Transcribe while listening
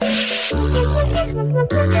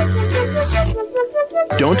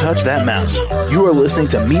Don't touch that mouse. You are listening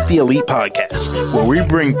to Meet the Elite Podcast, where we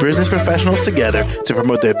bring business professionals together to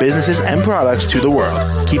promote their businesses and products to the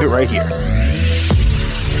world. Keep it right here.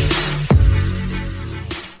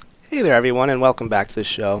 Hey there, everyone, and welcome back to the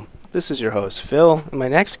show. This is your host, Phil, and my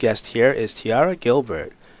next guest here is Tiara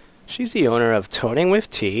Gilbert. She's the owner of Toning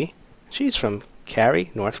with T. She's from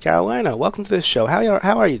Cary, North Carolina. Welcome to the show.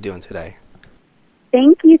 How are you doing today?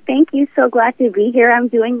 Thank you. So glad to be here. I'm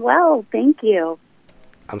doing well. Thank you.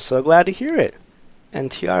 I'm so glad to hear it. And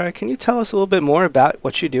Tiara, can you tell us a little bit more about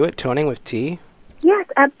what you do at Toning with T? Yes,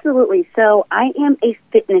 absolutely. So I am a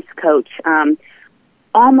fitness coach.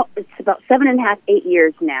 It's about 7.5, 8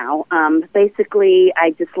 years now. Basically,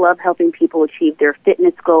 I just love helping people achieve their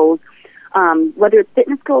fitness goals, whether it's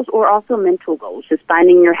fitness goals or also mental goals, just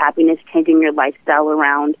finding your happiness, changing your lifestyle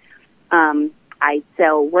around. I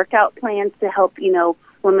sell workout plans to help,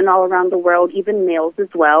 women all around the world, even males as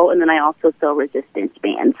well. And then I also sell resistance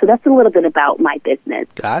bands. So that's a little bit about my business.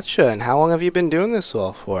 Gotcha. And how long have you been doing this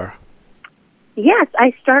all for? Yes,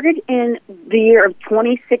 I started in the year of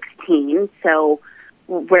 2016. So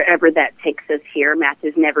wherever that takes us here, math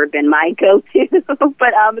has never been my go-to.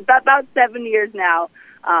 But about 7 years now.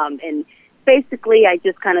 And basically, I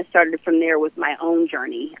just kind of started from there with my own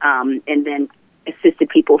journey and then assisted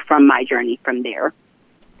people from my journey from there.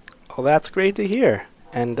 Well, that's great to hear.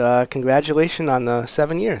 And congratulations on the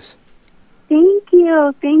 7 years. Thank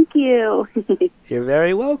you. You're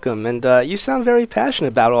very welcome. And you sound very passionate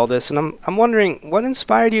about all this. And I'm wondering, what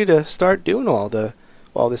inspired you to start doing all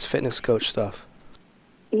this fitness coach stuff?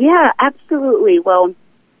 Yeah, absolutely. Well,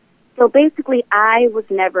 so basically, I was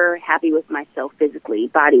never happy with myself physically,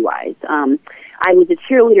 body-wise. I was a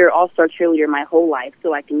cheerleader, all-star cheerleader my whole life,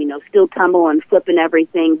 so I can, still tumble and flip and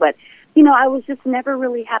everything. But, I was just never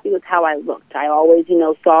really happy with how I looked. I always,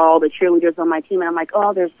 saw all the cheerleaders on my team, and I'm like,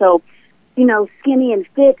 oh, they're so, skinny and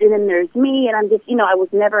fit, and then there's me, and I'm just, I was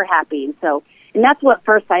never happy. And that's what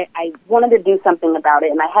first I wanted to do something about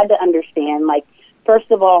it, and I had to understand, first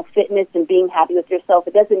of all, fitness and being happy with yourself,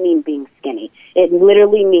 it doesn't mean being skinny. It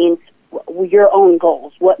literally means your own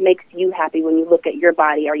goals. What makes you happy when you look at your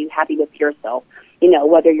body? Are you happy with yourself?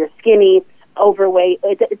 Whether you're skinny, overweight,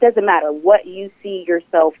 it doesn't matter. What you see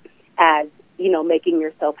yourself as, making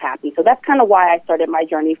yourself happy. So that's kind of why I started my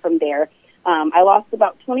journey from there. I lost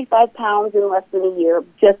about 25 pounds in less than a year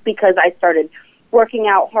just because I started working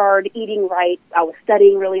out hard, eating right. I was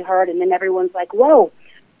studying really hard, and then everyone's like, whoa,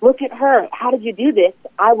 look at her. How did you do this?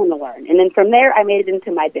 I want to learn. And then from there, I made it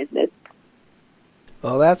into my business.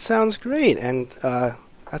 Well, that sounds great, and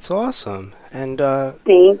that's awesome. And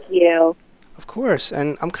thank you. Of course.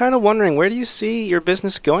 And I'm kind of wondering, where do you see your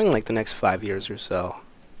business going the next 5 years or so?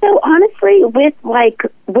 So honestly,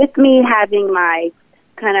 with me having my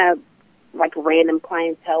kind of random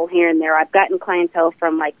clientele here and there, I've gotten clientele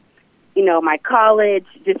from my college,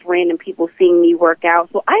 just random people seeing me work out.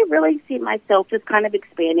 So I really see myself just kind of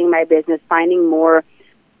expanding my business, finding more,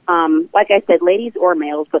 like I said, ladies or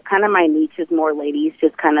males, but kind of my niche is more ladies,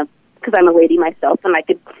 just kind of because I'm a lady myself and I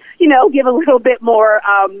could, give a little bit more,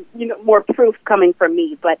 more proof coming from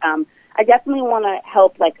me. But I definitely want to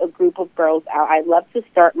help a group of girls out. I'd love to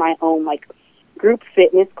start my own group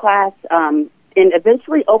fitness class and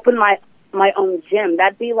eventually open my own gym.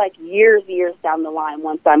 That'd be years down the line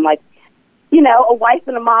once I'm a wife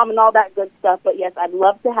and a mom and all that good stuff. But yes, I'd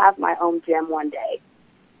love to have my own gym one day.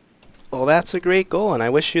 Well, that's a great goal, and I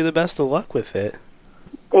wish you the best of luck with it.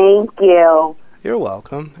 Thank you. You're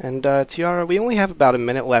welcome. And Tiara, we only have about a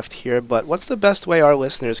minute left here, but what's the best way our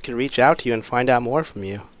listeners can reach out to you and find out more from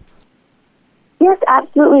you? Yes,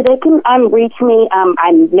 absolutely. They can reach me.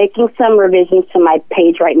 I'm making some revisions to my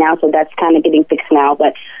page right now, so that's kind of getting fixed now.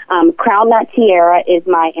 But Crown That Tiara is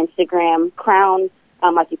my Instagram. Crown,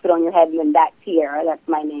 like you put on your head, and then That Tiara, that's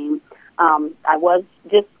my name. I was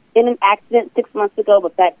just in an accident 6 months ago,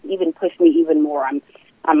 but that even pushed me even more.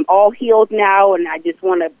 I'm all healed now, and I just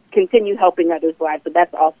want to continue helping others' lives. So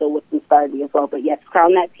that's also what inspired me as well. But yes,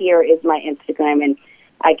 Crown That Tiara is my Instagram, and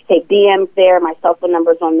I can take DMs there. My cell phone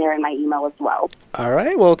number's on there, and my email as well. All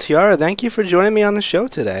right. Well, Tiara, thank you for joining me on the show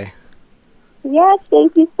today. Yes,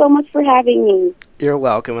 thank you so much for having me. You're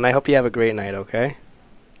welcome, and I hope you have a great night, okay?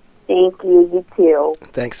 Thank you. You too.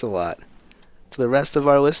 Thanks a lot. To the rest of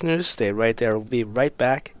our listeners, stay right there. We'll be right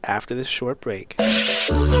back after this short break.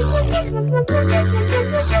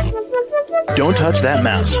 Don't touch that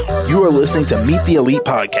mouse. You are listening to Meet the Elite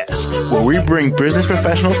Podcast, where we bring business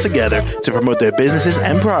professionals together to promote their businesses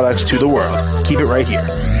and products to the world. Keep it right here.